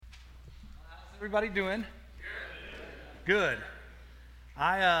Everybody doing? Good.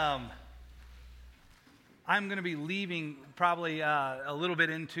 I'm going to be leaving probably a little bit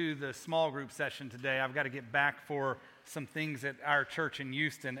into the small group session today. I've got to get back for some things at our church in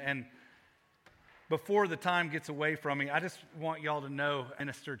Houston. And before the time gets away from me, I just want y'all to know,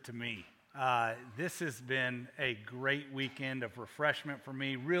 ministered to me. This has been a great weekend of refreshment for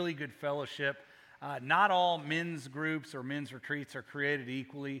me, really good fellowship. Not all men's groups or men's retreats are created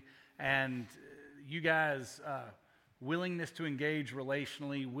equally, and you guys' willingness to engage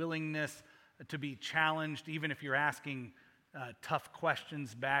relationally, willingness to be challenged, even if you're asking tough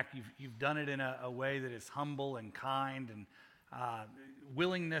questions back, you've done it in a way that is humble and kind, and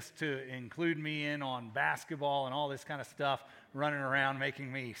willingness to include me in on basketball and all this kind of stuff, running around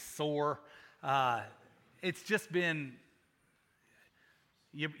making me sore. It's just been,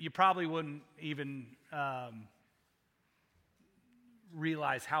 you probably wouldn't even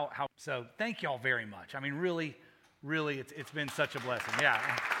realize how. So thank y'all very much. I mean, really, it's been such a blessing. Yeah,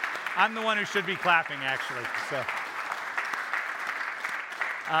 I'm the one who should be clapping, actually. So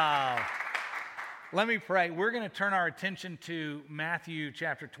let me pray. We're going to turn our attention to Matthew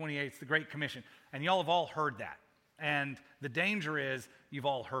chapter 28. It's the Great Commission. And y'all have all heard that. And the danger is you've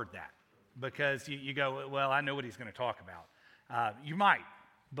all heard that. Because you go, well, I know what he's going to talk about. You might.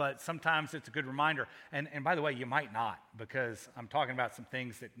 But sometimes it's a good reminder. And by the way, you might not, because I'm talking about some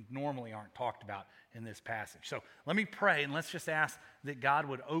things that normally aren't talked about in this passage. So let me pray, and let's just ask that God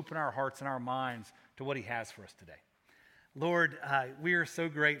would open our hearts and our minds to what he has for us today. Lord, we are so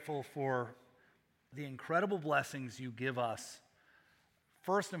grateful for the incredible blessings you give us,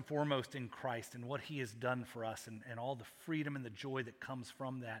 first and foremost in Christ and what he has done for us and all the freedom and the joy that comes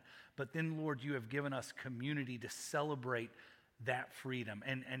from that. But then, Lord, you have given us community to celebrate that freedom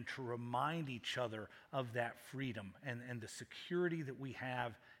and to remind each other of that freedom and the security that we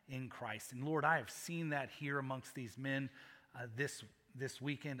have in Christ. And Lord, I have seen that here amongst these men this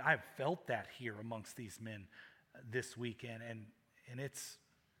weekend. I have felt that here amongst these men this weekend. And it's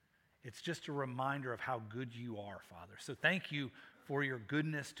just a reminder of how good you are, Father. So thank you for your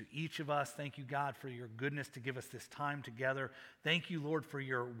goodness to each of us. Thank you, God, for your goodness to give us this time together. Thank you, Lord, for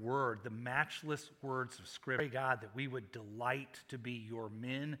your word, the matchless words of Scripture. Pray, God, that we would delight to be your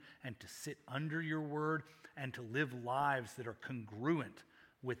men and to sit under your word and to live lives that are congruent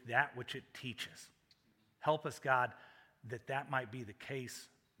with that which it teaches. Help us, God, that might be the case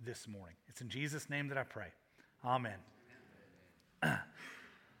this morning. It's in Jesus' name that I pray. Amen.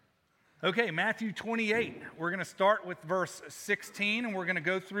 Okay, Matthew 28. We're going to start with verse 16, and we're going to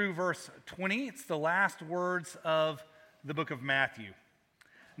go through verse 20. It's the last words of the book of Matthew.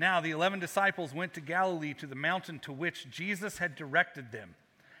 Now, the 11 disciples went to Galilee to the mountain to which Jesus had directed them.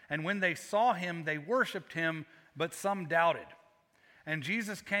 And when they saw him, they worshiped him, but some doubted. And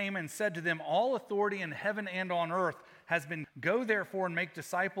Jesus came and said to them, "All authority in heaven and on earth has been. Go therefore and make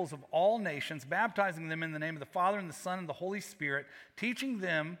disciples of all nations, baptizing them in the name of the Father and the Son and the Holy Spirit, teaching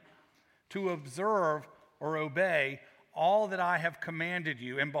them to observe or obey all that I have commanded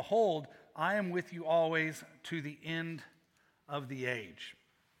you. And behold, I am with you always to the end of the age."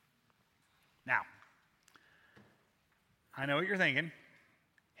 Now, I know what you're thinking.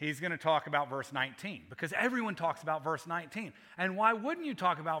 He's going to talk about verse 19, because everyone talks about verse 19. And why wouldn't you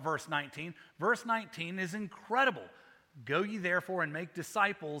talk about verse 19? Verse 19 is incredible. Go ye therefore and make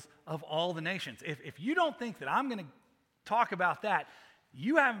disciples of all the nations. If you don't think that I'm going to talk about that,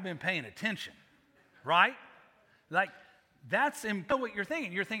 you haven't been paying attention, right? Like, that's what you're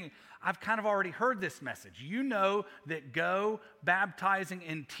thinking. You're thinking, I've kind of already heard this message. You know that go, baptizing,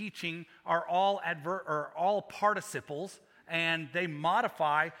 and teaching are all participles, and they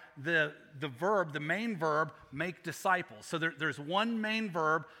modify the verb, the main verb, make disciples. So there's one main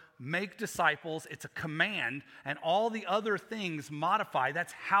verb, make disciples. It's a command, and all the other things modify.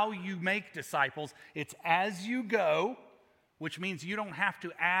 That's how you make disciples. It's as you go, which means you don't have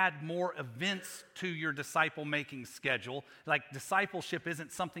to add more events to your disciple-making schedule. Like, discipleship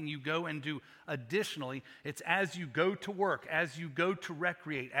isn't something you go and do additionally. It's as you go to work, as you go to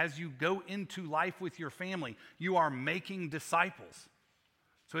recreate, as you go into life with your family, you are making disciples.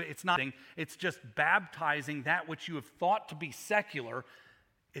 So it's just baptizing that which you have thought to be secular.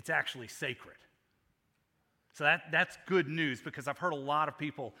 It's actually sacred. So that's good news, because I've heard a lot of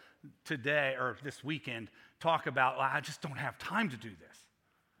people today or this weekend talk about, well, I just don't have time to do this.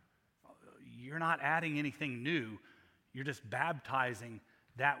 You're not adding anything new. You're just baptizing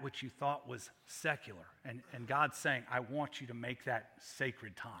that which you thought was secular. And God's saying, I want you to make that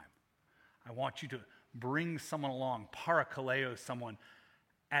sacred time. I want you to bring someone along, parakaleo someone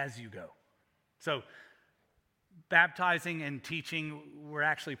as you go. So Baptizing and teaching, we're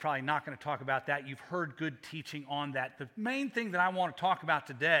actually probably not going to talk about that. You've heard good teaching on that. The main thing that I want to talk about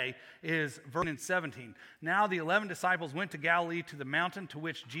today is verse 17. Now the 11 disciples went to Galilee to the mountain to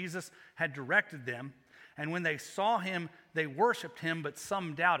which Jesus had directed them. And when they saw him, they worshiped him, but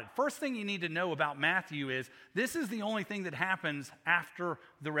some doubted. First thing you need to know about Matthew is this is the only thing that happens after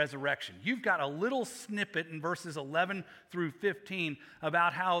the resurrection. You've got a little snippet in verses 11 through 15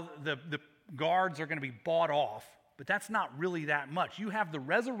 about how the guards are going to be bought off, but that's not really that much. You have the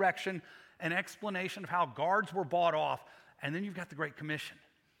resurrection, an explanation of how guards were bought off, and then you've got the Great Commission.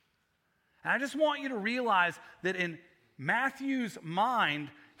 And I just want you to realize that in Matthew's mind,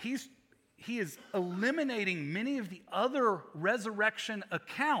 he is eliminating many of the other resurrection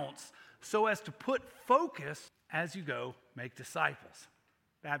accounts so as to put focus as you go make disciples,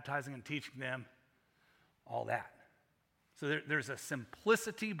 baptizing and teaching them, all that. So there's a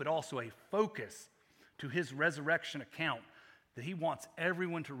simplicity but also a focus to his resurrection account that he wants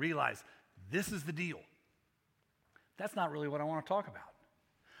everyone to realize this is the deal. That's not really what I want to talk about.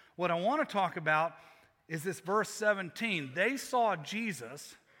 What I want to talk about is this verse 17. They saw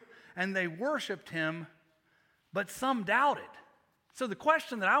Jesus and they worshiped him, but some doubted. So the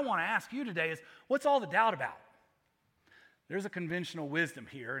question that I want to ask you today is, what's all the doubt about? There's a conventional wisdom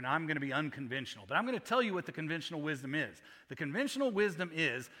here, and I'm going to be unconventional, but I'm going to tell you what the conventional wisdom is. The conventional wisdom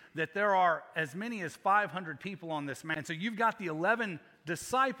is that there are as many as 500 people on this mountain. So you've got the 11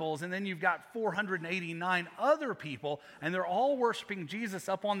 disciples, and then you've got 489 other people, and they're all worshiping Jesus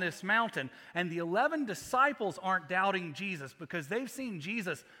up on this mountain. And the 11 disciples aren't doubting Jesus because they've seen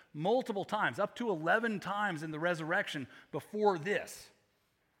Jesus multiple times, up to 11 times in the resurrection before this,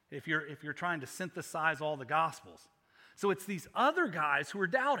 if you're trying to synthesize all the Gospels. So it's these other guys who are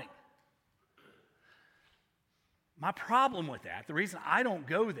doubting. My problem with that, the reason I don't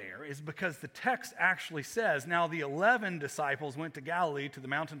go there, is because the text actually says, now the 11 disciples went to Galilee to the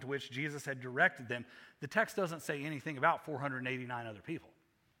mountain to which Jesus had directed them. The text doesn't say anything about 489 other people.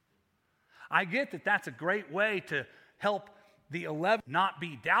 I get that that's a great way to help the 11 not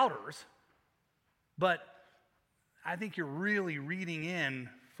be doubters, but I think you're really reading in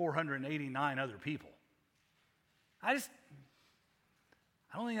 489 other people. I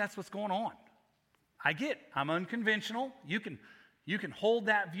don't think that's what's going on. I'm unconventional. You can hold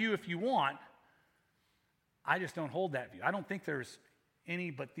that view if you want. I just don't hold that view. I don't think there's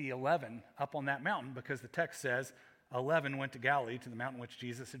any but the 11 up on that mountain because the text says 11 went to Galilee to the mountain which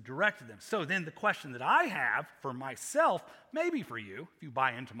Jesus had directed them. So then the question that I have for myself, maybe for you, if you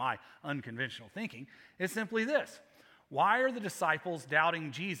buy into my unconventional thinking, is simply this. Why are the disciples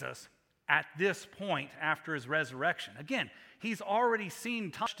doubting Jesus at this point after his resurrection? Again, he's already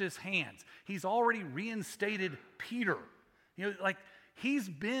touched his hands. He's already reinstated Peter. He's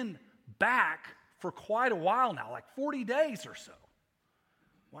been back for quite a while now, like 40 days or so.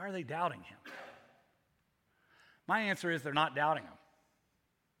 Why are they doubting him? My answer is they're not doubting him.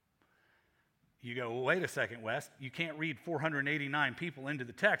 You go, well, wait a second, Wes. You can't read 489 people into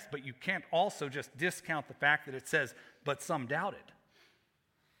the text, but you can't also just discount the fact that it says, but some doubted.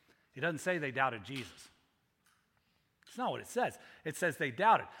 It doesn't say they doubted Jesus. It's not what it says. It says they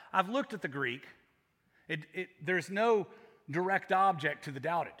doubted. I've looked at the Greek. There's no direct object to the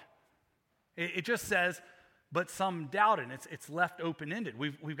doubted. It just says, but some doubted. It's left open-ended.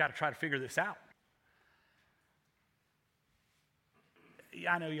 We've got to try to figure this out.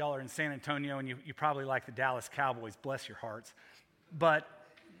 I know y'all are in San Antonio, and you probably like the Dallas Cowboys. Bless your hearts. But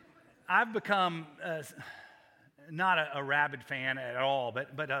I've become not a rabid fan at all,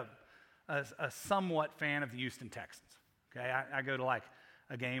 but a somewhat fan of the Houston Texans. Okay, I go to like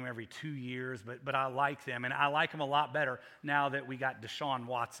a game every 2 years, but I like them, and I like them a lot better now that we got Deshaun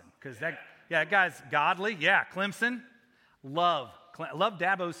Watson, because that guy's godly. Yeah, Clemson, love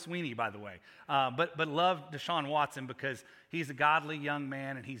Dabo Sweeney, by the way, but love Deshaun Watson because he's a godly young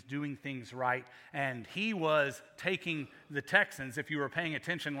man and he's doing things right, and he was taking the Texans, if you were paying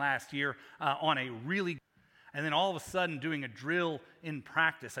attention last year, on a really. And then all of a sudden, doing a drill in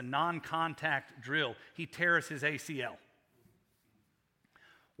practice, a non-contact drill, he tears his ACL.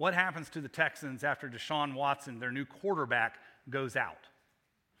 What happens to the Texans after Deshaun Watson, their new quarterback, goes out?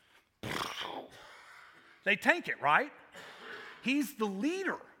 They tank it, right? He's the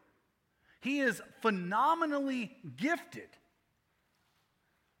leader. He is phenomenally gifted.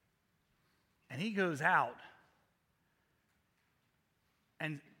 And he goes out,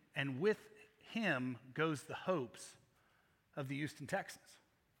 and with him goes the hopes of the Houston Texans.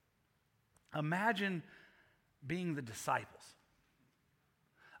 Imagine being the disciples.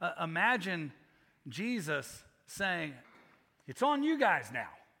 Imagine Jesus saying, it's on you guys now.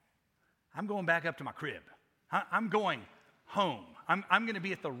 I'm going back up to my crib. I'm going home. I'm going to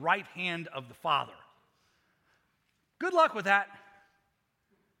be at the right hand of the Father. Good luck with that.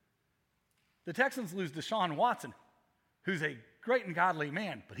 The Texans lose Deshaun Watson, who's a great and godly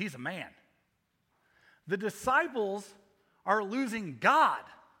man, but he's a man. The disciples are losing God.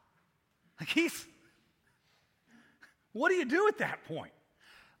 What do you do at that point?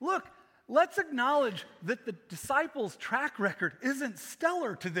 Look, let's acknowledge that the disciples' track record isn't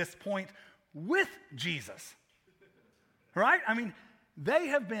stellar to this point with Jesus. Right? I mean, they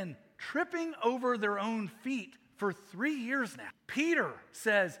have been tripping over their own feet for 3 years now. Peter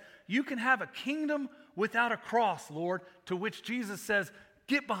says, "You can have a kingdom without a cross, Lord," to which Jesus says,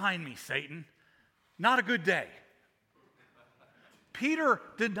 "Get behind me, Satan. Not a good day." Peter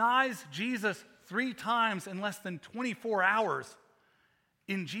denies Jesus 3 times in less than 24 hours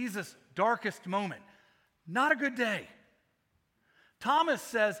in Jesus' darkest moment. Not a good day. Thomas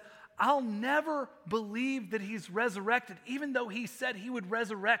says, "I'll never believe that he's resurrected," even though he said he would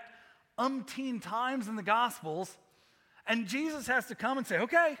resurrect umpteen times in the Gospels. And Jesus has to come and say,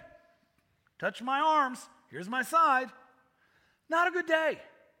 "Okay, touch my arms. Here's my side." Not a good day.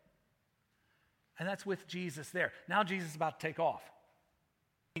 And that's with Jesus there. Now Jesus is about to take off.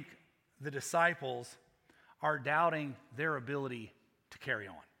 I think the disciples are doubting their ability to carry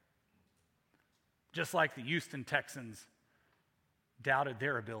on. Just like the Houston Texans doubted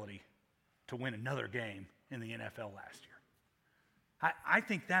their ability to win another game in the NFL last year. I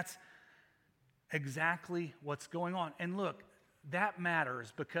think that's exactly what's going on. And look, that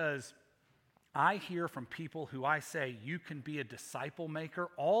matters because I hear from people who I say, "You can be a disciple maker,"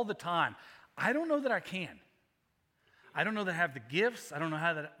 all the time. I don't know that I can. I don't know that I have the gifts. I don't know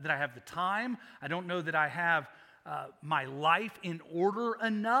that I have the time. I don't know that I have my life in order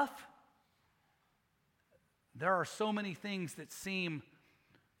enough. There are so many things that seem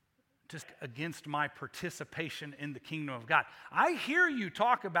just against my participation in the kingdom of God. I hear you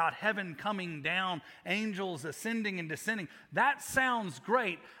talk about heaven coming down, angels ascending and descending. That sounds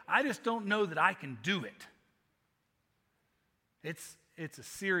great. I just don't know that I can do it. It's a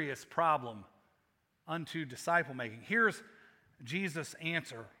serious problem unto disciple making. Here's Jesus'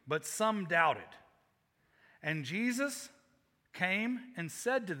 answer, but some doubted. And Jesus came and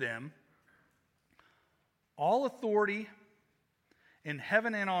said to them, "All authority in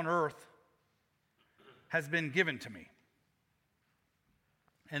heaven and on earth has been given to me."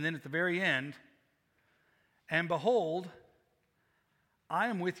 And then at the very end, "And behold, I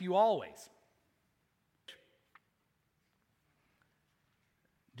am with you always."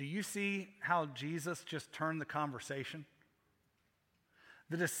 Do you see how Jesus just turned the conversation?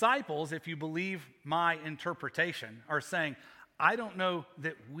 The disciples, if you believe my interpretation, are saying, "I don't know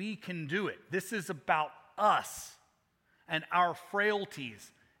that we can do it. This is about us and our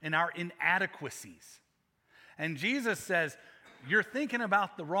frailties and our inadequacies." And Jesus says, "You're thinking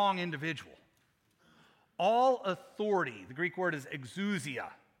about the wrong individual. All authority," the Greek word is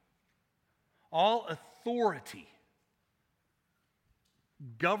exousia, all authority,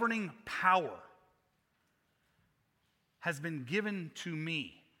 governing power, has been given to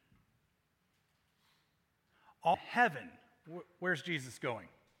me. All heaven, where's Jesus going?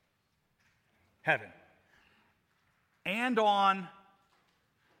 Heaven. And on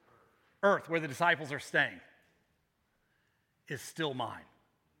earth, where the disciples are staying, is still mine.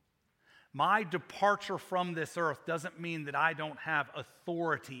 My departure from this earth doesn't mean that I don't have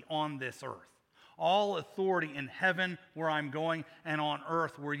authority on this earth. All authority in heaven, where I'm going, and on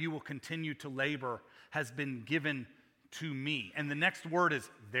earth, where you will continue to labor, has been given to me. And the next word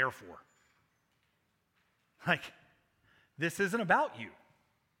is therefore. This isn't about you.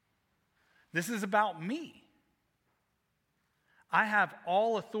 This is about me. I have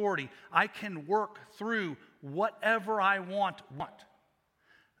all authority. I can work through whatever I want.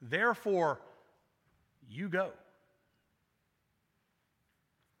 Therefore, you go.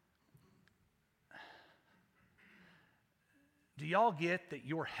 Do y'all get that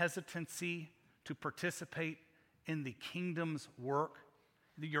your hesitancy to participate in the kingdom's work,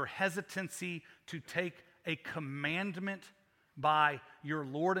 your hesitancy to take a commandment by your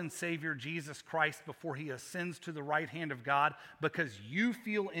Lord and Savior Jesus Christ before he ascends to the right hand of God because you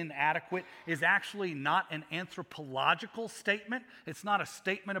feel inadequate, is actually not an anthropological statement? It's not a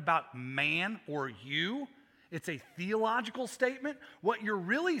statement about man or you. It's a theological statement. What you're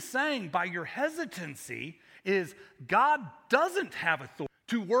really saying by your hesitancy is God doesn't have authority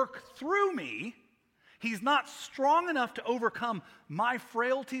to work through me. He's not strong enough to overcome my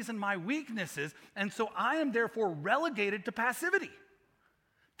frailties and my weaknesses, and so I am therefore relegated to passivity.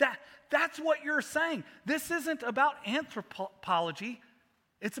 That's what you're saying. This isn't about anthropology,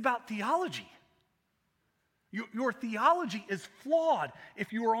 it's about theology. Your theology is flawed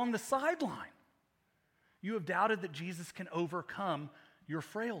if you are on the sideline. You have doubted that Jesus can overcome your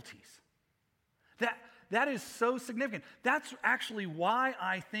frailties. That is so significant. That's actually why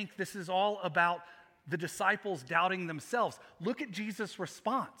I think this is all about the disciples doubting themselves. Look at Jesus'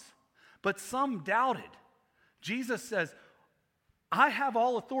 response. But some doubted. Jesus says, I have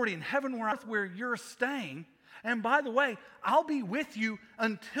all authority in heaven and earth where you're staying. And by the way, I'll be with you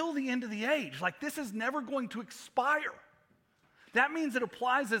until the end of the age. Like, this is never going to expire. That means it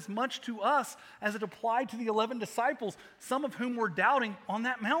applies as much to us as it applied to the 11 disciples, some of whom were doubting on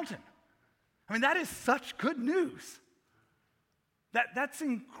that mountain. I mean, that is such good news. That's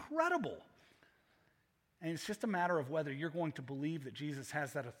incredible. And it's just a matter of whether you're going to believe that Jesus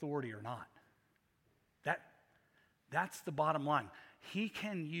has that authority or not. That's the bottom line. He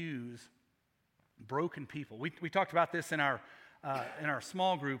can use broken people. We talked about this in our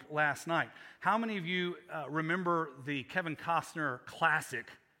small group last night. How many of you remember the Kevin Costner classic,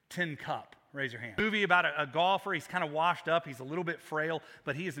 Tin Cup? Raise your hand. Movie about a golfer. He's kind of washed up. He's a little bit frail,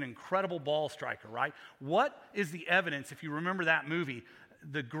 but he is an incredible ball striker, right? What is the evidence, if you remember that movie,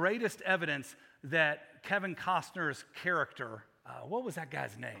 the greatest evidence that Kevin Costner's character, what was that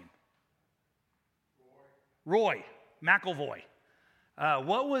guy's name? Roy McIlroy.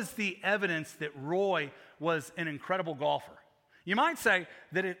 What was the evidence that Roy was an incredible golfer? You might say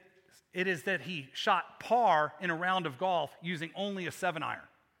that it is that he shot par in a round of golf using only a 7-iron,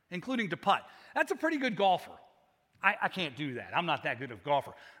 including to putt. That's a pretty good golfer. I can't do that. I'm not that good of a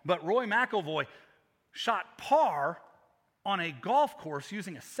golfer. But Roy McIlroy shot par on a golf course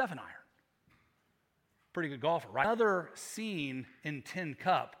using a 7-iron. Pretty good golfer, right? Another scene in Tin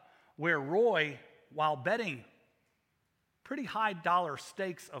Cup where Roy, while betting pretty high dollar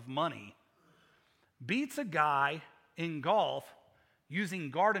stakes of money, beats a guy in golf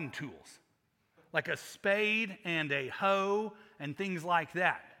using garden tools, like a spade and a hoe and things like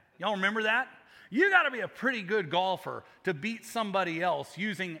that. Y'all remember that? You got to be a pretty good golfer to beat somebody else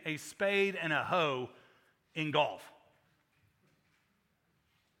using a spade and a hoe in golf.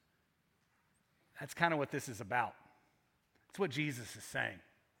 That's kind of what this is about. It's what Jesus is saying.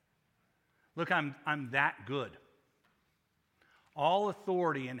 Look, I'm that good. All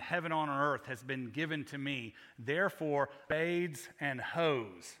authority in heaven and on earth has been given to me. Therefore, spades and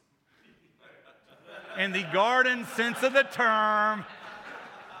hoes. In the garden sense of the term.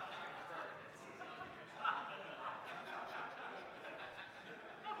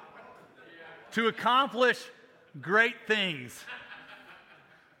 To accomplish great things.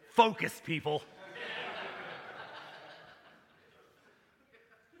 Focus, people.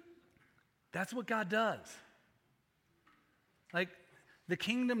 That's what God does. Like, the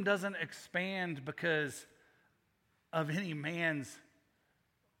kingdom doesn't expand because of any man's,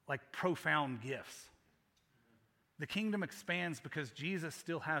 like, profound gifts. The kingdom expands because Jesus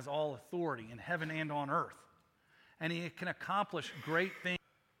still has all authority in heaven and on earth. And he can accomplish great things,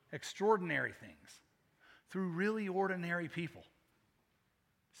 extraordinary things, through really ordinary people.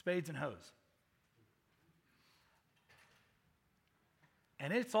 Spades and hoes.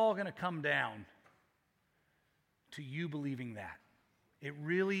 And it's all going to come down to you believing that. It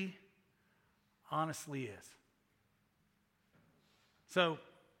really, honestly is. So,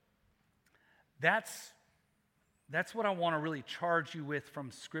 that's what I want to really charge you with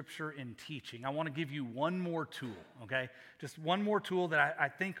from Scripture in teaching. I want to give you one more tool, okay? Just one more tool that I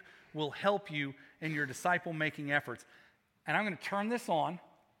think will help you in your disciple-making efforts. And I'm going to turn this on.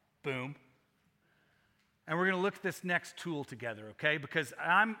 Boom. And we're going to look at this next tool together, okay? Because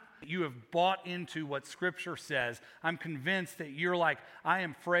you have bought into what Scripture says. I'm convinced that you're like, I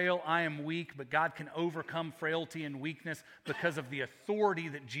am frail, I am weak, but God can overcome frailty and weakness because of the authority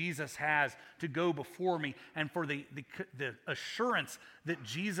that Jesus has to go before me, and for the assurance that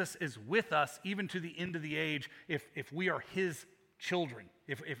Jesus is with us even to the end of the age if we are his children,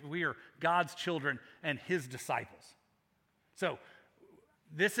 if we are God's children and his disciples. So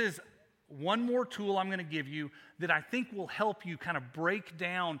this is one more tool I'm going to give you that I think will help you kind of break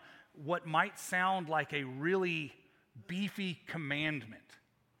down what might sound like a really beefy commandment.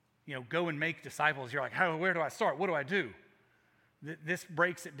 You know, go and make disciples. You're like, where do I start? What do I do? This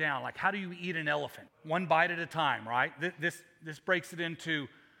breaks it down. Like, how do you eat an elephant? One bite at a time, right? This breaks it into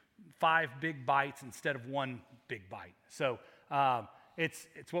 5 big bites instead of one big bite. So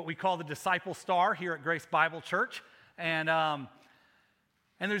it's what we call the disciple star here at Grace Bible Church.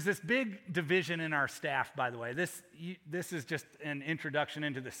 And there's this big division in our staff, by the way. This is just an introduction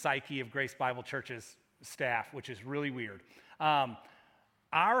into the psyche of Grace Bible Church's staff, which is really weird.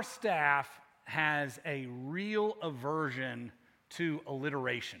 Our staff has a real aversion to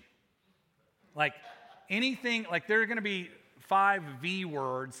alliteration. Like, anything, like there are going to be 5 V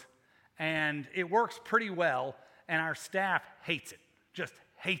words, and it works pretty well, and our staff hates it, just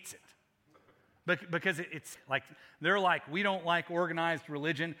hates it. Because it's like, they're like, we don't like organized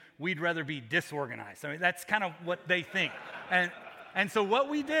religion, we'd rather be disorganized. I mean, that's kind of what they think. And so what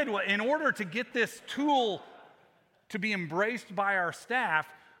we did, in order to get this tool to be embraced by our staff,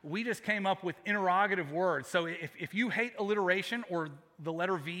 we just came up with interrogative words. So if you hate alliteration or the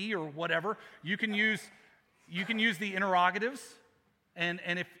letter V or whatever, you can use the interrogatives. And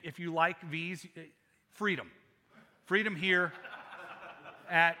if you like V's, freedom. Freedom here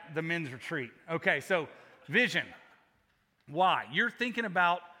at the men's retreat. Okay, so vision. Why? You're thinking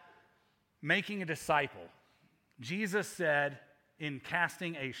about making a disciple. Jesus said in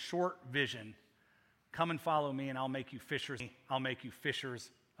casting a short vision, come and follow me and I'll make you fishers. I'll make you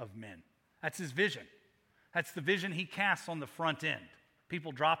fishers of men. That's his vision. That's the vision he casts on the front end.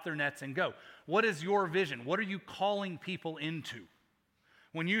 People drop their nets and go. What is your vision? What are you calling people into?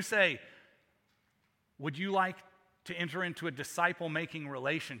 When you say, would you like to enter into a disciple-making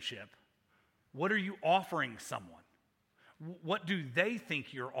relationship, what are you offering someone? What do they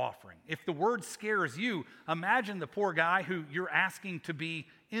think you're offering? If the word scares you, imagine the poor guy who you're asking to be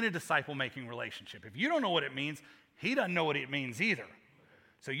in a disciple-making relationship. If you don't know what it means, he doesn't know what it means either.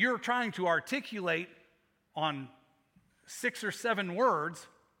 So you're trying to articulate on 6 or 7 words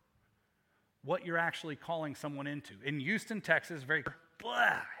what you're actually calling someone into. In Houston, Texas,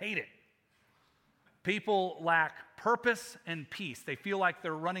 hate it. People lack purpose and peace. They feel like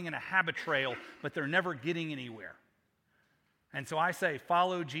they're running in a habit trail, but they're never getting anywhere. And so I say,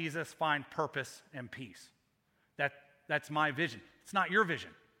 follow Jesus, find purpose and peace. That's my vision. It's not your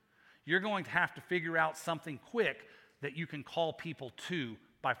vision. You're going to have to figure out something quick that you can call people to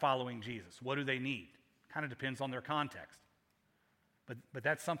by following Jesus. What do they need? Kind of depends on their context. But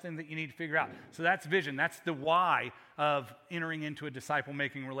that's something that you need to figure out. So that's vision. That's the why of entering into a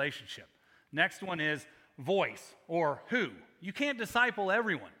disciple-making relationship. Next one is voice, or who. You can't disciple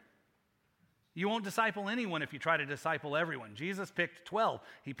everyone. You won't disciple anyone if you try to disciple everyone. Jesus picked 12.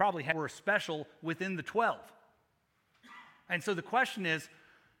 He probably were special within the 12. And so the question is,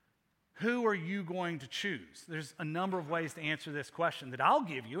 who are you going to choose? There's a number of ways to answer this question that I'll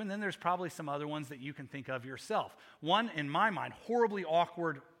give you, and then there's probably some other ones that you can think of yourself. One, in my mind, horribly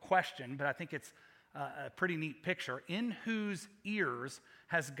awkward question, but I think it's a pretty neat picture. In whose ears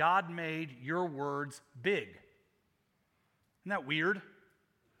has God made your words big? Isn't that weird?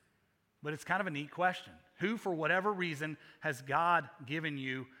 But it's kind of a neat question. Who, for whatever reason, has God given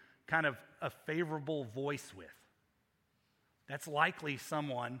you kind of a favorable voice with? That's likely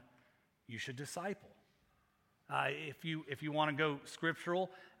someone you should disciple. If you want to go scriptural,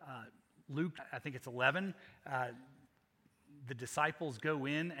 Luke, I think it's 11, the disciples go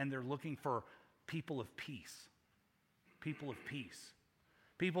in and they're looking for people of peace. People of peace.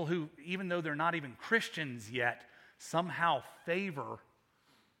 People who, even though they're not even Christians yet, somehow favor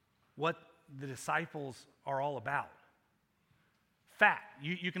what the disciples are all about. Fat.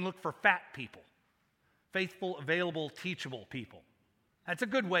 You can look for fat people. Faithful, available, teachable people. That's a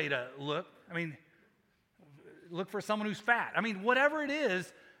good way to look. I mean, look for someone who's fat. I mean, whatever it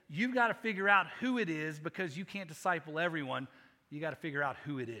is, you've got to figure out who it is, because you can't disciple everyone. You got to figure out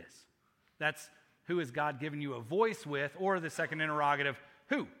who it is. That's who has God given you a voice with, or the second interrogative,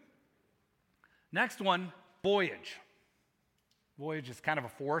 who? Next one, voyage. Voyage is kind of a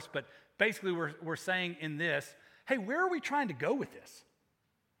force, but basically we're saying in this, hey, where are we trying to go with this?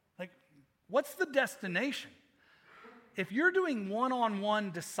 Like, what's the destination? If you're doing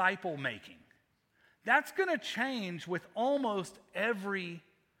one-on-one disciple making, that's going to change with almost every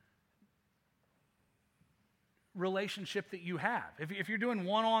relationship that you have. If you're doing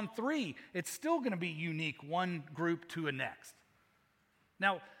 1-on-3, it's still going to be unique, one group to a next.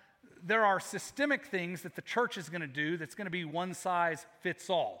 Now, there are systemic things that the church is going to do that's going to be one size fits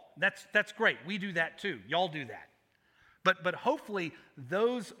all. That's great. We do that too. Y'all do that. But hopefully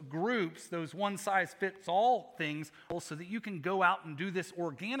those groups, those one size fits all things, so that you can go out and do this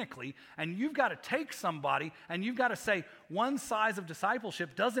organically, and you've got to take somebody and you've got to say one size of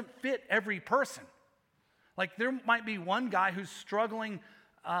discipleship doesn't fit every person. Like, there might be one guy who's struggling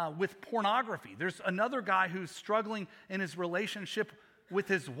with pornography. There's another guy who's struggling in his relationship with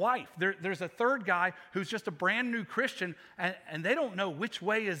his wife. There's a third guy who's just a brand new Christian, and they don't know which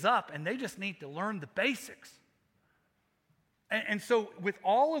way is up, and they just need to learn the basics. And so with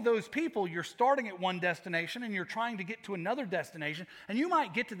all of those people, you're starting at one destination and you're trying to get to another destination, and you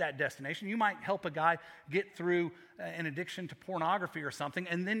might get to that destination. You might help a guy get through an addiction to pornography or something,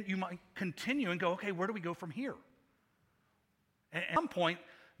 and then you might continue and go, okay, where do we go from here? And at some point,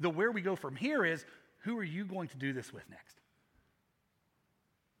 the where we go from here is, who are you going to do this with next?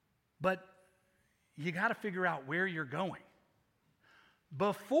 But you got to figure out where you're going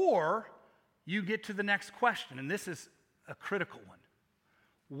before you get to the next question, and this is a critical one.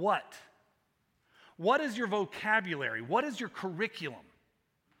 What? What is your vocabulary? What is your curriculum?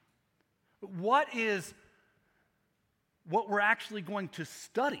 What is what we're actually going to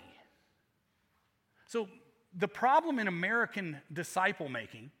study? So the problem in American disciple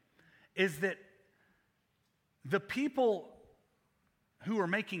making is that the people who are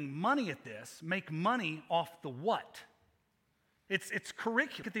making money at this make money off the what? It's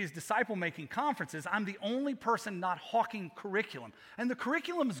curriculum. At these disciple-making conferences, I'm the only person not hawking curriculum. And the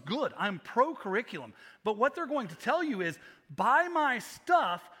curriculum is good. I'm pro-curriculum. But what they're going to tell you is, buy my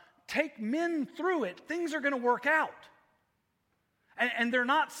stuff, take men through it, things are going to work out. And they're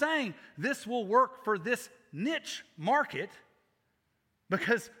not saying this will work for this niche market,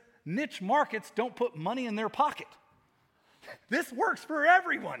 because niche markets don't put money in their pocket. This works for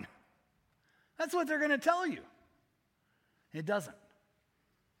everyone. That's what they're going to tell you. It doesn't.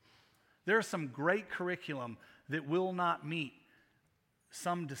 There's some great curriculum that will not meet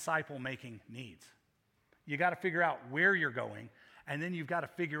some disciple-making needs. You got to figure out where you're going, and then you've got to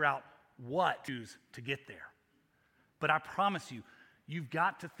figure out what to get there. But I promise you, you've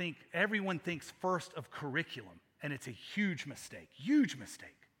got to think, everyone thinks first of curriculum, and it's a huge mistake, huge mistake.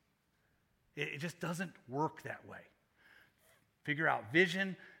 It just doesn't work that way. Figure out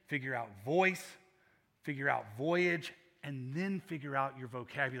vision, figure out voice, figure out voyage, and then figure out your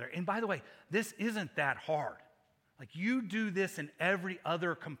vocabulary. And by the way, this isn't that hard. Like, you do this in every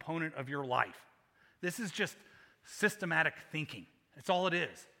other component of your life. This is just systematic thinking. That's all it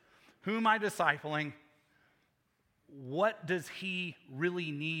is. Who am I discipling? What does he really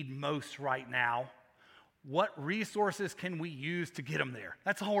need most right now? What resources can we use to get him there?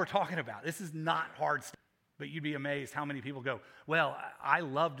 That's all we're talking about. This is not hard stuff. But you'd be amazed how many people go, well, I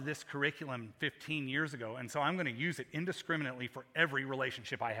loved this curriculum 15 years ago, and so I'm going to use it indiscriminately for every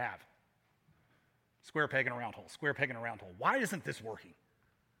relationship I have. Square peg in a round hole, square peg in a round hole. Why isn't this working?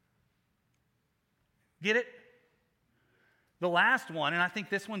 Get it? The last one, and I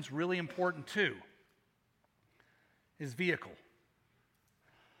think this one's really important too, is vehicle.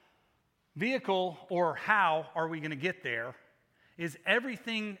 Vehicle, or how are we going to get there, is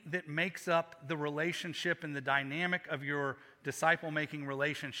everything that makes up the relationship and the dynamic of your disciple-making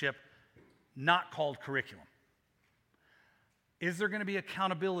relationship, not called curriculum. Is there going to be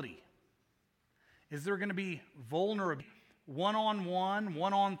accountability? Is there going to be vulnerability? One-on-one,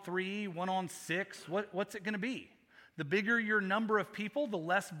 one-on-three, one-on-six? What's it going to be? The bigger your number of people, the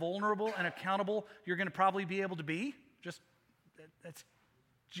less vulnerable and accountable you're going to probably be able to be. That's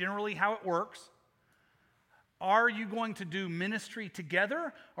generally how it works. Are you going to do ministry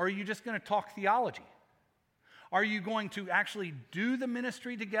together, or are you just going to talk theology? Are you going to actually do the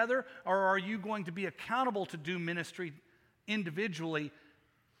ministry together, or are you going to be accountable to do ministry individually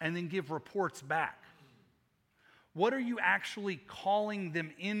and then give reports back? What are you actually calling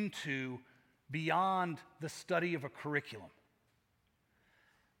them into beyond the study of a curriculum?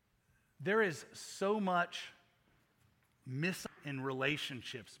 There is so much in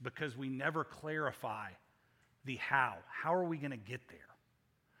relationships because we never clarify the how. How are we going to get there?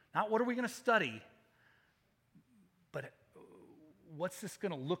 Not what are we going to study, but what's this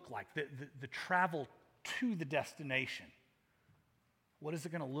going to look like? The travel to the destination. What is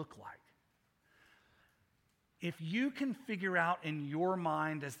it going to look like? If you can figure out in your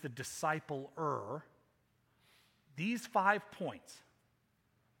mind as the discipler these 5 points,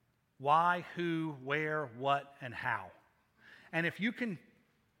 why, who, where, what, and how, and if you can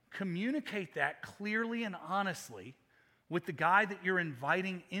communicate that clearly and honestly with the guy that you're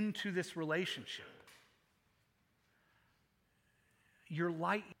inviting into this relationship, your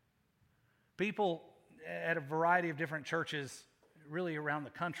light. People at a variety of different churches really around the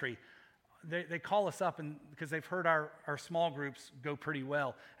country, they call us up and because they've heard our small groups go pretty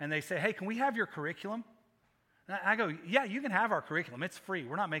well, and they say, hey, can we have your curriculum? And I go, yeah, you can have our curriculum. It's free.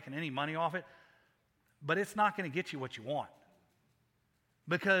 We're not making any money off it, but it's not going to get you what you want.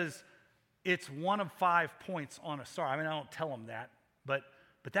 Because it's one of 5 points on a star. I mean, I don't tell them that, but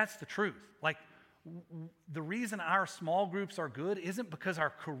that's the truth. Like, the reason our small groups are good isn't because our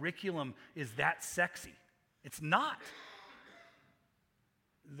curriculum is that sexy. It's not.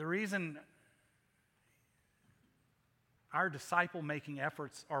 The reason our disciple-making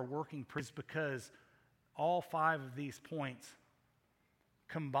efforts are working is because all 5 of these points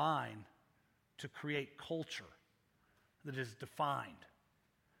combine to create culture that is defined.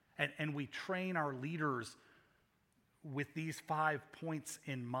 And we train our leaders with these 5 points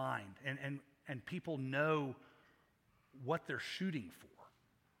in mind. And and people know what they're shooting for.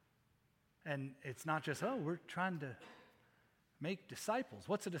 And it's not just, oh, we're trying to make disciples.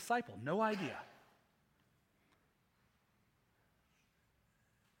 What's a disciple? No idea.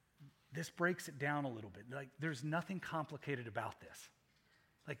 This breaks it down a little bit. Like, there's nothing complicated about this.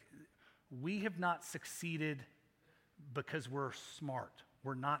 Like, we have not succeeded because we're smart.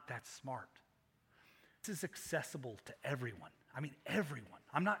 We're not that smart. This is accessible to everyone. I mean, everyone.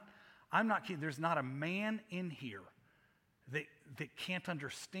 I'm not kidding. There's not a man in here that can't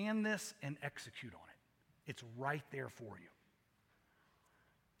understand this and execute on it. It's right there for you.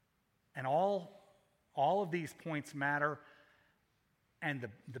 And all of these points matter. And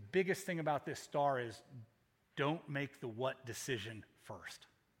the biggest thing about this star is don't make the what decision first.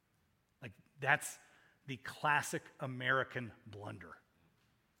 Like, that's the classic American blunder.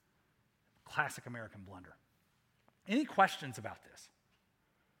 Classic American blunder. Any questions about this?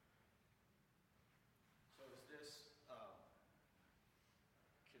 So is this,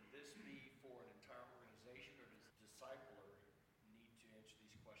 can this be for an entire organization, or does the discipler need to answer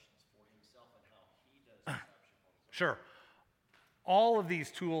these questions for himself and how he does discipleship on his own? Sure. All of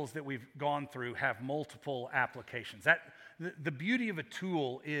these tools that we've gone through have multiple applications. The beauty of a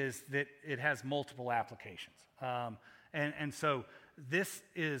tool is that it has multiple applications. And so this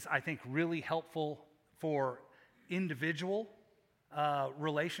is, I think, really helpful for individual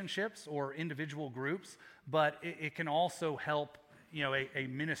relationships or individual groups, but it can also help, a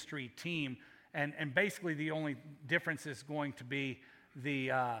ministry team. And basically the only difference is going to be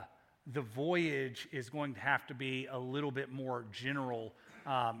the voyage is going to have to be a little bit more general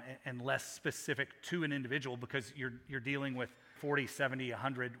and less specific to an individual, because you're dealing with 40, 70,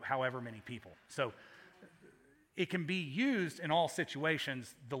 100, however many people. So it can be used in all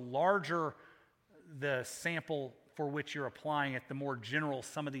situations. The larger the sample for which you're applying it, the more general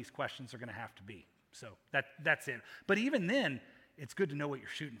some of these questions are going to have to be. So that's it. But even then, it's good to know what you're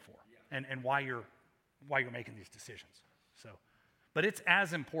shooting for and why you're making these decisions. So, but it's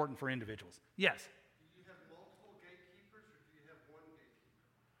as important for individuals. Yes? Do you have multiple gatekeepers, or do you have one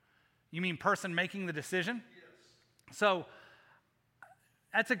gatekeeper? You mean person making the decision? Yes. So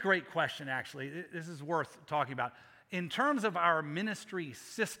that's a great question, actually. This is worth talking about. In terms of our ministry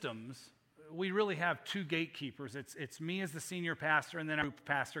systems, we really have two gatekeepers. It's me as the senior pastor, and then our group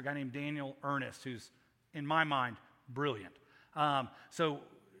pastor, a guy named Daniel Ernest, who's, in my mind, brilliant. So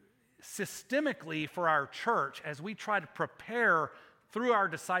systemically for our church, as we try to prepare through our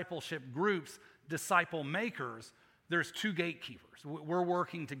discipleship groups, disciple makers, there's two gatekeepers. We're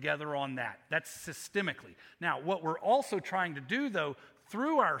working together on that. That's systemically. Now, what we're also trying to do, though,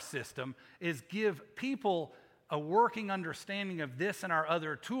 through our system is give people a working understanding of this and our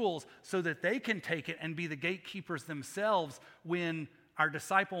other tools so that they can take it and be the gatekeepers themselves when our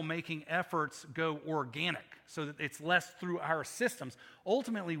disciple-making efforts go organic, so that it's less through our systems.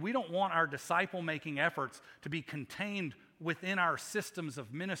 Ultimately, we don't want our disciple-making efforts to be contained within our systems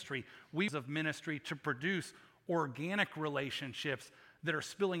of ministry. We of ministry to produce organic relationships that are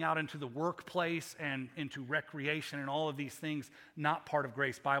spilling out into the workplace and into recreation and all of these things, not part of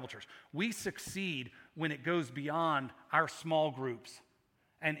Grace Bible Church. We succeed when it goes beyond our small groups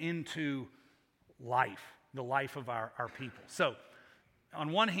and into life, the life of our people. So,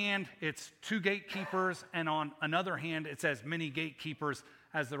 on one hand, it's two gatekeepers, and on another hand, it's as many gatekeepers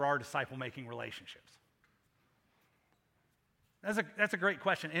as there are disciple-making relationships. That's a great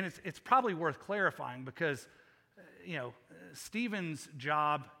question, and it's probably worth clarifying because, Stephen's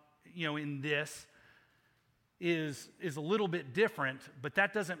job, in this is a little bit different, but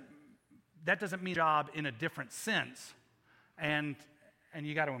that doesn't mean job in a different sense, and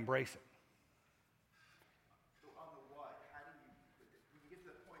you got to embrace it.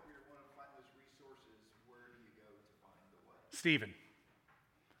 Stephen.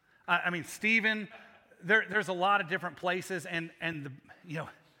 Stephen, there's a lot of different places, and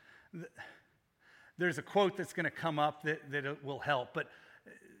there's a quote that's going to come up that it will help. But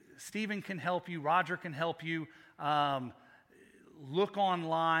Stephen can help you. Roger can help you. Look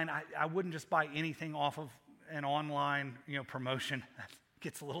online. I wouldn't just buy anything off of an online promotion. That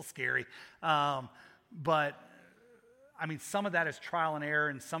gets a little scary. But some of that is trial and error,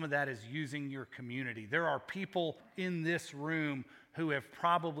 and some of that is using your community. There are people in this room who have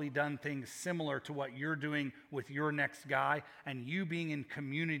probably done things similar to what you're doing with your next guy, and you being in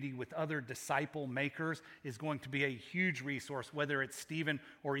community with other disciple makers is going to be a huge resource, whether it's Stephen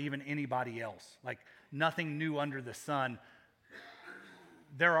or even anybody else. Like, nothing new under the sun.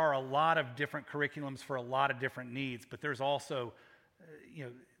 There are a lot of different curriculums for a lot of different needs, but there's also,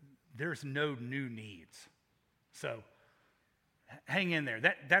 there's no new needs. So, hang in there.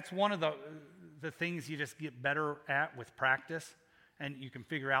 That's one of the things you just get better at with practice, and you can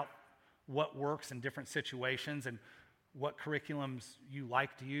figure out what works in different situations and what curriculums you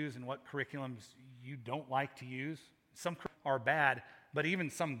like to use and what curriculums you don't like to use. Some are bad, but even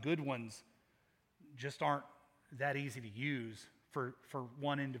some good ones just aren't that easy to use for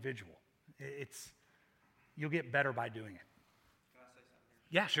one individual. You'll get better by doing it. Can I say something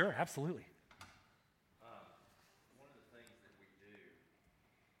here? Yeah, sure, absolutely. One of the things that we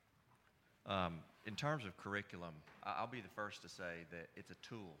do, in terms of curriculum, I'll be the first to say that it's a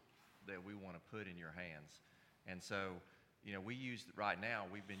tool that we want to put in your hands. And so, we use, right now,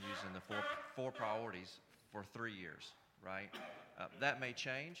 we've been using the four priorities for 3 years, right? That may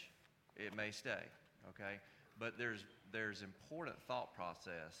change, it may stay, okay? But there's important thought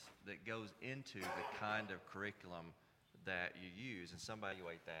process that goes into the kind of curriculum that you use, and somebody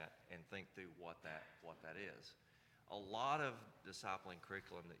evaluate that and think through what that is. A lot of discipling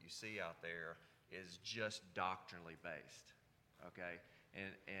curriculum that you see out there is just doctrinally based, okay?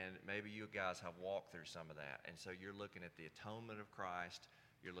 And maybe you guys have walked through some of that, and so you're looking at the atonement of Christ,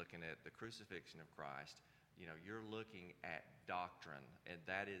 you're looking at the crucifixion of Christ, you're looking at doctrine, and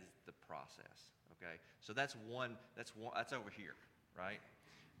that is the process, okay? So that's over here, right?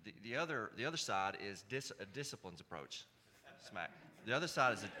 The other side is a disciplines approach. Smack. The other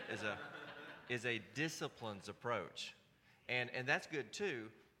side is a disciplines approach, and that's good too.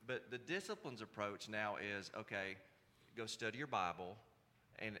 But the disciplines approach now is, okay, go study your Bible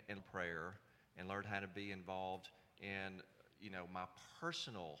and prayer and learn how to be involved in my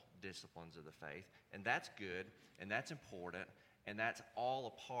personal disciplines of the faith, and that's good and that's important, and that's all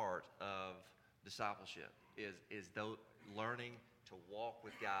a part of discipleship is those learning to walk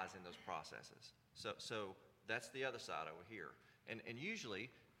with guys in those processes. So that's the other side over here. And usually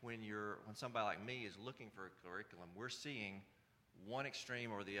when somebody like me is looking for a curriculum, we're seeing one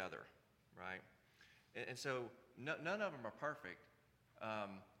extreme or the other, right? And so none of them are perfect.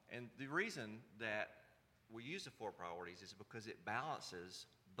 And the reason that we use the four priorities is because it balances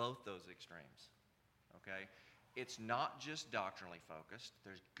both those extremes, okay? It's not just doctrinally focused.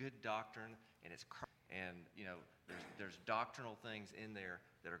 There's good doctrine, and there's doctrinal things in there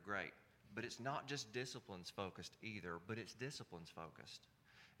that are great. But it's not just disciplines focused either, but it's disciplines focused.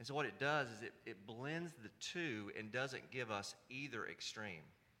 And so what it does is it blends the two and doesn't give us either extreme.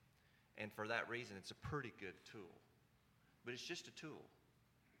 And for that reason, it's a pretty good tool. But it's just a tool.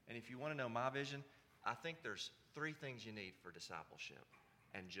 And if you want to know my vision, I think there's 3 things you need for discipleship,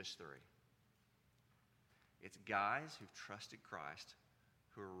 and just 3. It's guys who've trusted Christ,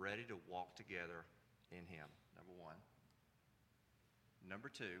 who are ready to walk together in Him, number 1. Number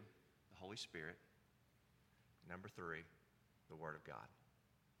 2, the Holy Spirit. Number 3, the Word of God.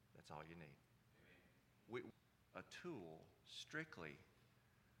 That's all you need. A tool, strictly,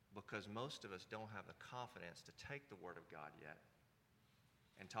 because most of us don't have the confidence to take the Word of God yet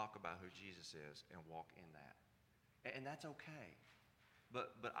and talk about who Jesus is and walk in that. And that's okay.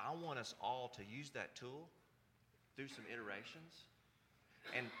 But I want us all to use that tool through some iterations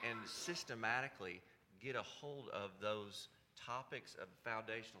and systematically get a hold of those topics of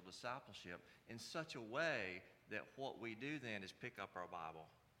foundational discipleship in such a way that what we do then is pick up our Bible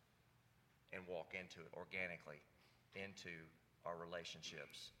and walk into it organically, into our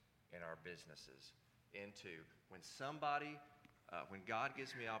relationships, in our businesses, into when God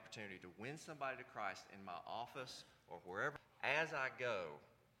gives me the opportunity to win somebody to Christ in my office or wherever, as I go,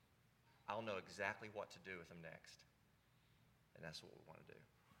 I'll know exactly what to do with them next. And that's what we want to do.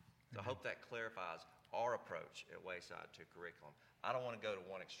 So I hope that clarifies our approach at Wayside to curriculum. I don't want to go to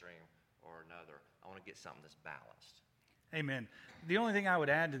one extreme or another. I want to get something that's balanced. Amen. The only thing I would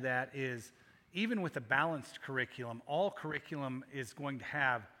add to that is, even with a balanced curriculum, all curriculum is going to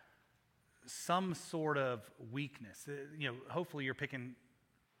have some sort of weakness. Hopefully you're picking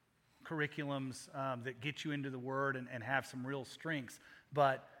curriculums that get you into the Word and have some real strengths,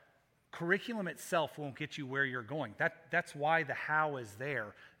 but curriculum itself won't get you where you're going. That's why the how is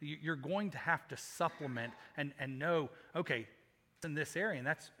there. You're going to have to supplement and know, okay, in this area, and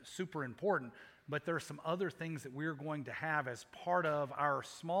that's super important, but there are some other things that we're going to have as part of our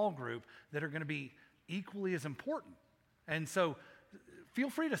small group that are going to be equally as important. And so feel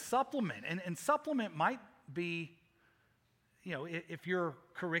free to supplement. And supplement might be, if your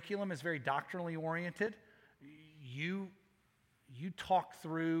curriculum is very doctrinally oriented, you talk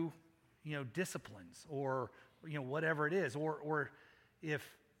through, disciplines or, whatever it is. Or if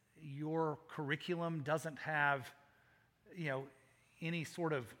your curriculum doesn't have, any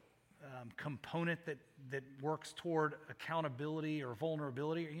sort of component that works toward accountability or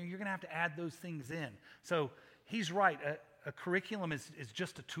vulnerability, you're going to have to add those things in. So he's right. a curriculum is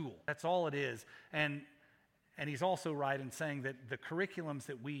just a tool. That's all it is. And he's also right in saying that the curriculums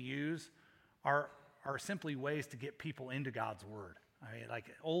that we use are simply ways to get people into God's Word. I mean, like,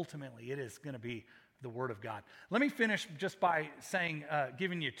 ultimately, it is going to be the Word of God. Let me finish just by saying,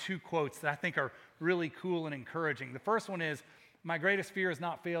 giving you two quotes that I think are really cool and encouraging. The first one is, "My greatest fear is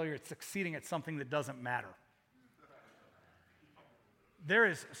not failure, it's succeeding at something that doesn't matter." There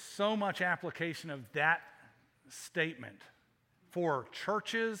is so much application of that statement for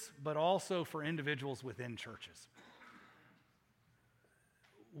churches, but also for individuals within churches.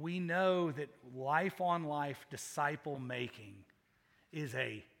 We know that life-on-life disciple making is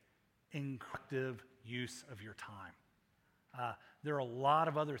an incredible use of your time. There are a lot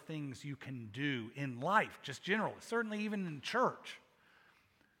of other things you can do in life, just generally, certainly even in church.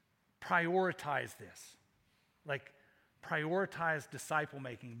 Prioritize this. Like, prioritize disciple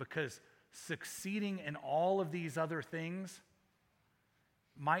making, because succeeding in all of these other things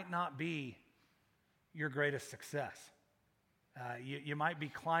might not be your greatest success. You might be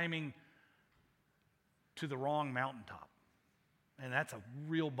climbing to the wrong mountaintop, and that's a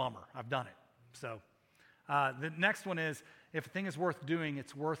real bummer. I've done it. So the next one is, if a thing is worth doing,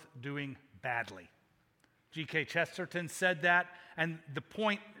 it's worth doing badly. G.K. Chesterton said that, and the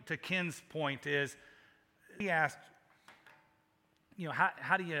point, to Ken's point, is he asked,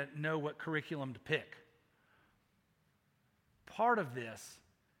 how do you know what curriculum to pick? Part of this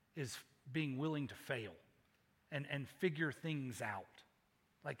is being willing to fail and figure things out.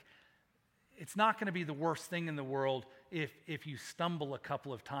 Like, it's not going to be the worst thing in the world if you stumble a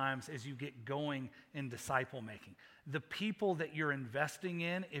couple of times as you get going in disciple making. The people that you're investing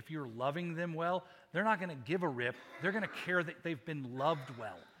in, if you're loving them well, they're not going to give a rip. They're going to care that they've been loved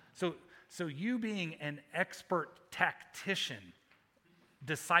well. So you being an expert tactician,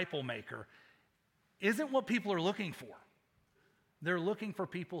 disciple maker, isn't what people are looking for. They're looking for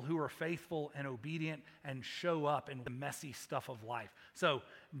people who are faithful and obedient and show up in the messy stuff of life. So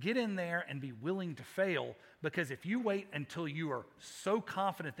get in there and be willing to fail, because if you wait until you are so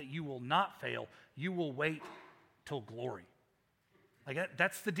confident that you will not fail, you will wait till glory. Like,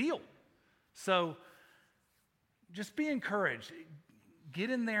 that's the deal. So just be encouraged.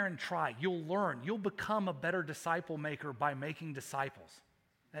 Get in there and try. You'll learn. You'll become a better disciple maker by making disciples.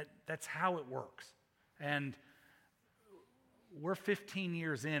 That's how it works. And we're 15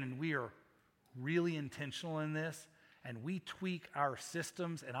 years in, and we are really intentional in this, and we tweak our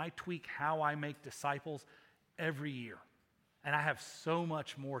systems, and I tweak how I make disciples every year. And I have so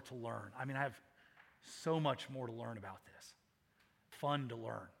much more to learn. I mean, I have so much more to learn about this. Fun to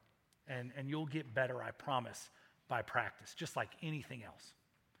learn. And you'll get better, I promise, by practice, just like anything else.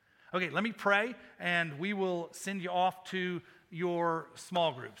 Okay, let me pray, and we will send you off to your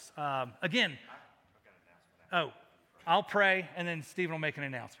small groups. Again, I'll pray, and then Stephen will make an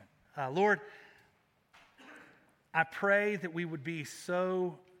announcement. Lord, I pray that we would be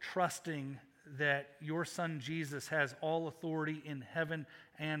so trusting that your Son Jesus has all authority in heaven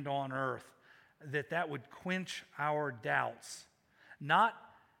and on earth, that would quench our doubts, not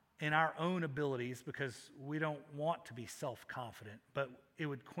in our own abilities, because we don't want to be self-confident, but it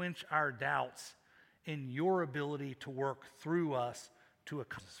would quench our doubts in your ability to work through us to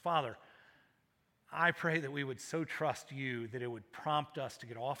accomplish. Father, I pray that we would so trust you that it would prompt us to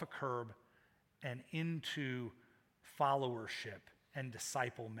get off a curb and into followership and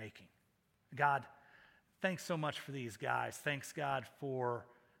disciple making. God, thanks so much for these guys. Thanks, God, for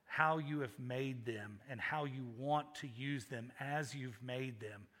how you have made them and how you want to use them as you've made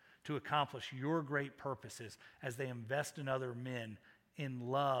them to accomplish your great purposes as they invest in other men in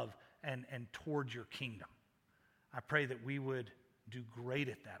love and toward your kingdom. I pray that we would do great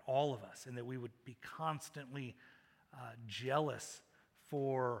at that, all of us, and that we would be constantly jealous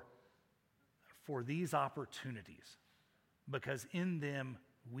for these opportunities, because in them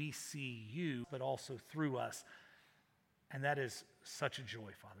we see you, but also through us. And that is such a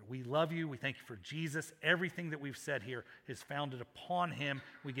joy, Father. We love you. We thank you for Jesus. Everything that we've said here is founded upon him.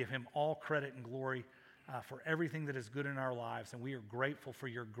 We give him all credit and glory for everything that is good in our lives. And we are grateful for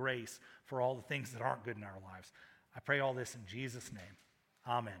your grace for all the things that aren't good in our lives. I pray all this in Jesus' name.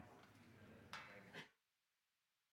 Amen.